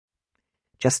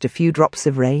Just a few drops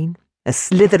of rain, a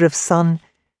slither of sun,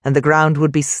 and the ground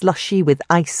would be slushy with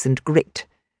ice and grit,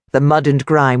 the mud and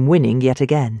grime winning yet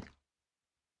again.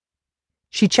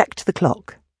 She checked the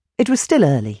clock. It was still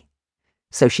early,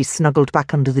 so she snuggled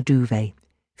back under the duvet,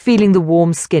 feeling the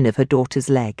warm skin of her daughter's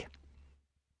leg.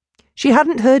 She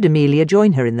hadn't heard Amelia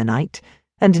join her in the night,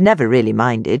 and never really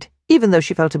minded, even though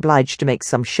she felt obliged to make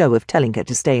some show of telling her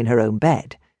to stay in her own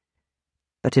bed.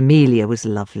 But Amelia was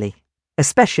lovely,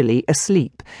 especially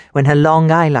asleep, when her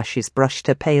long eyelashes brushed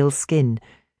her pale skin,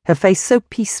 her face so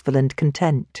peaceful and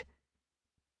content.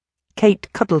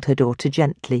 Kate cuddled her daughter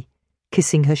gently,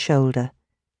 kissing her shoulder,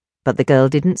 but the girl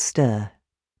didn't stir.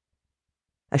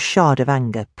 A shard of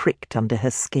anger pricked under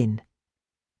her skin.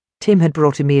 Tim had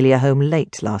brought Amelia home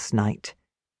late last night.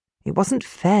 It wasn't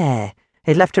fair.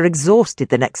 It left her exhausted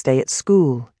the next day at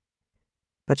school.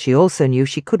 But she also knew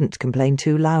she couldn't complain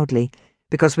too loudly,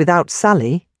 because without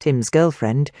Sally, Tim's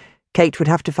girlfriend, Kate would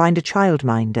have to find a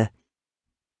childminder.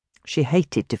 She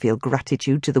hated to feel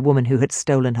gratitude to the woman who had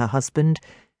stolen her husband.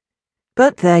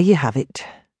 But there you have it.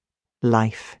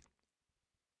 Life.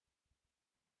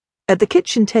 At the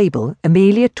kitchen table,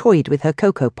 Amelia toyed with her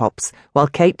Cocoa Pops while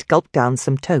Kate gulped down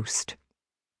some toast.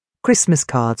 Christmas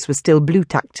cards were still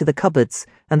blue-tacked to the cupboards,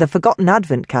 and the forgotten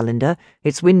advent calendar,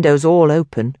 its windows all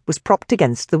open, was propped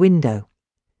against the window.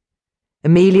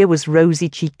 Amelia was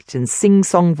rosy-cheeked and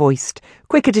sing-song-voiced,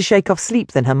 quicker to shake off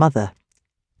sleep than her mother.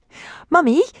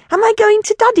 "Mummy, am I going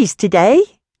to Daddy's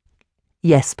today?"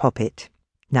 "Yes, Poppet.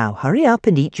 Now hurry up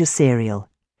and eat your cereal."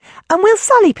 "And will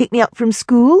Sally pick me up from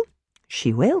school?"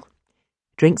 "She will.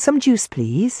 Drink some juice,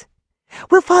 please."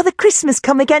 "Will Father Christmas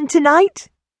come again tonight?"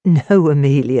 "No,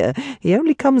 Amelia. He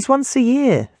only comes once a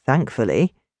year,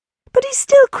 thankfully." "But it's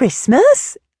still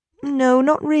Christmas." "No,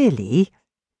 not really."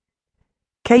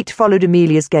 Kate followed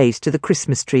Amelia's gaze to the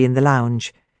Christmas tree in the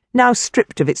lounge, now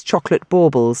stripped of its chocolate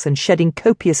baubles and shedding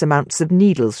copious amounts of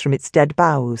needles from its dead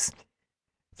boughs.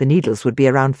 The needles would be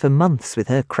around for months with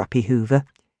her crappy Hoover.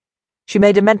 She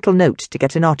made a mental note to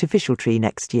get an artificial tree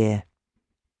next year.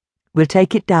 "We'll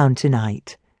take it down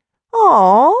tonight."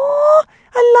 "Aww,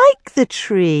 I like the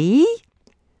tree."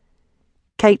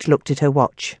 Kate looked at her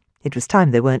watch. It was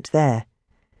time they weren't there.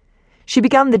 She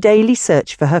began the daily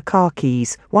search for her car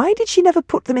keys. Why did she never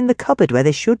put them in the cupboard where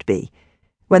they should be?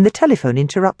 When the telephone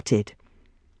interrupted.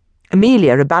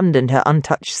 Amelia abandoned her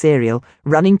untouched cereal,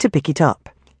 running to pick it up.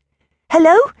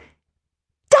 "Hello?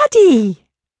 Daddy!"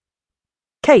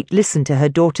 Kate listened to her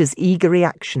daughter's eager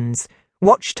reactions,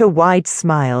 watched her wide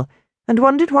smile, and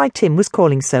wondered why Tim was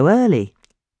calling so early.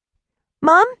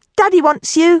 "Mum, Daddy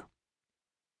wants you."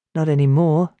 "Not any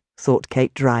more," thought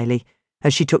Kate dryly,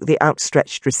 as she took the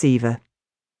outstretched receiver.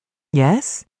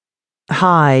 "Yes?"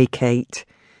 "Hi, Kate.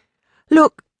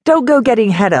 Look, don't go getting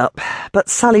head up, but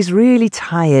Sally's really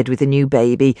tired with the new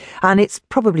baby, and it's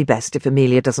probably best if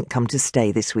Amelia doesn't come to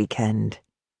stay this weekend."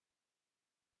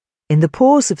 In the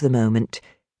pause of the moment,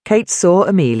 Kate saw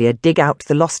Amelia dig out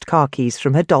the lost car keys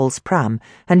from her doll's pram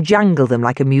and jangle them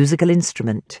like a musical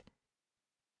instrument.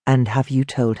 "And have you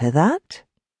told her that?"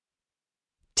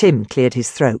 Tim cleared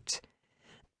his throat.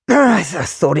 "I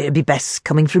thought it'd be best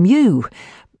coming from you.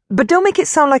 But don't make it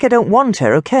sound like I don't want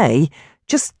her, okay?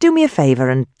 Just do me a favour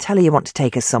and tell her you want to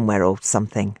take her somewhere or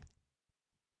something."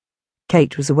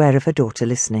 Kate was aware of her daughter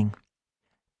listening.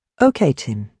 "Okay,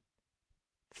 Tim."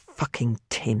 Fucking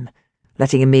Tim,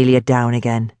 letting Amelia down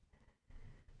again.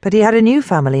 But he had a new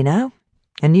family now,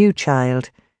 a new child.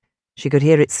 She could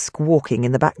hear it squawking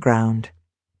in the background.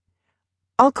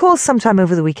 "I'll call sometime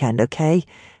over the weekend, okay?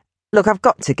 Look, I've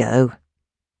got to go."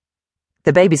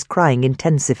 The baby's crying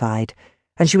intensified,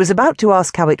 and she was about to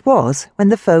ask how it was when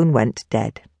the phone went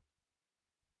dead.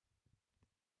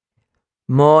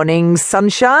 "Morning,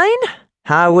 sunshine.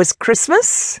 How was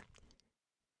Christmas?"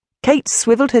 Kate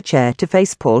swivelled her chair to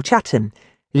face Paul Chatham,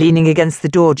 leaning against the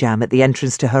door jamb at the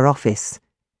entrance to her office.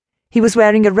 He was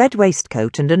wearing a red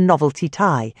waistcoat and a novelty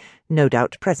tie, no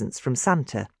doubt presents from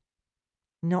Santa.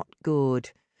 Not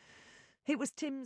good. It was Tim's